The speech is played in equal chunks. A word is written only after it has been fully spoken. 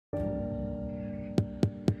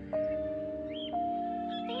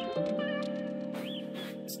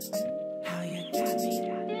How you got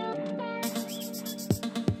me?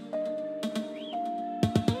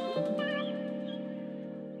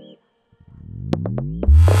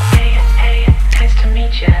 Hey, nice to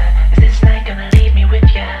meet ya. Is this night gonna leave me with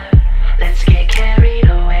ya? Let's get carried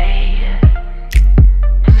away.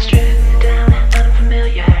 Stripped down and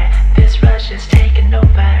unfamiliar. This rush is taking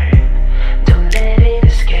over. Don't let it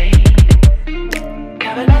escape.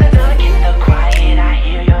 Covered by the dark in the quiet, I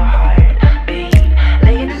hear your heart beat.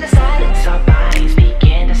 Laying in the silence, our bodies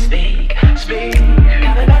begin to speak.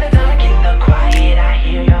 Covered by the dark in the quiet, I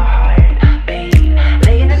hear your heart beat.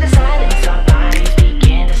 Laying in the silence, our bodies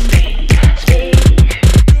begin to speak.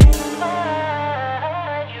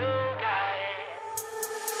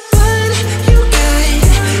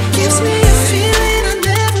 Gives me a feeling I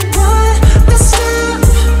never want to stop.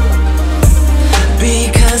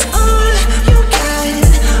 Because all you got,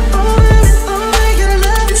 over and over, your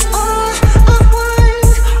love is all I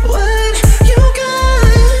want. What you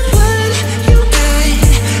got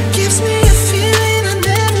gives me a feeling I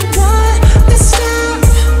never want to stop.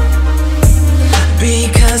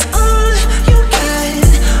 Because all you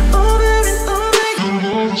got, over and over.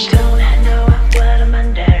 Don't know what I'm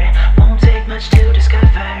under. Won't take much to discover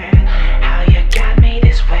how you got me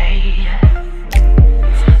this way.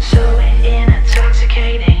 So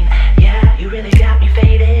intoxicating, yeah, you really got me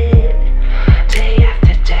faded. Day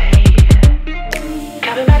after day,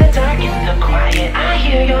 covered by the dark in the quiet, I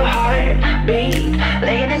hear your heart beat.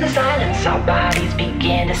 Laying in the silence, our bodies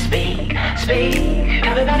begin to speak.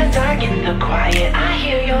 Covered by the dark in the quiet, I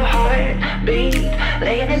hear your heart beat.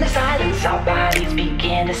 Laying in the silence, our bodies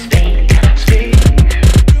begin to speak.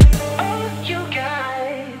 All you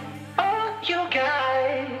got, all you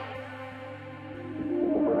got.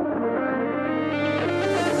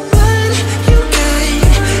 What you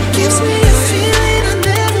got gives me a feeling I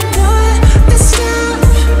never want to stop.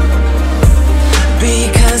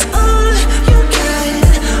 Because all you got,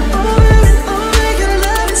 over and over, your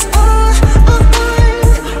love is all I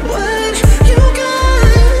want. What you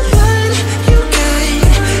got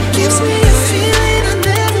gives me a feeling I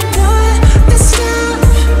never want to stop.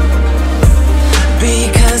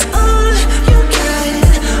 Because all you got,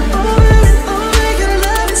 over and over, your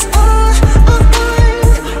love is all I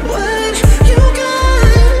want. What you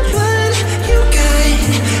got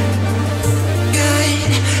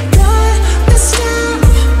want to stop.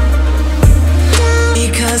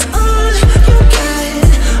 Because all you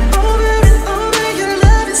got, over and over, your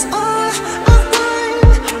love is all I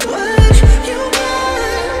want. What you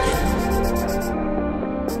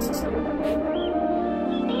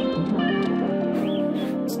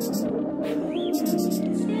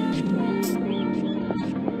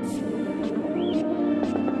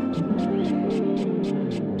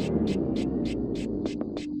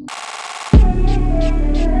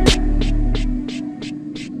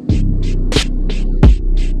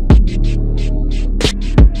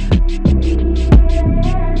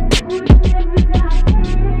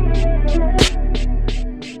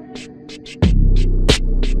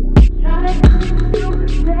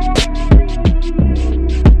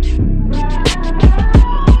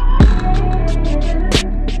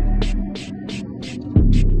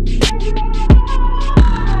Yeah.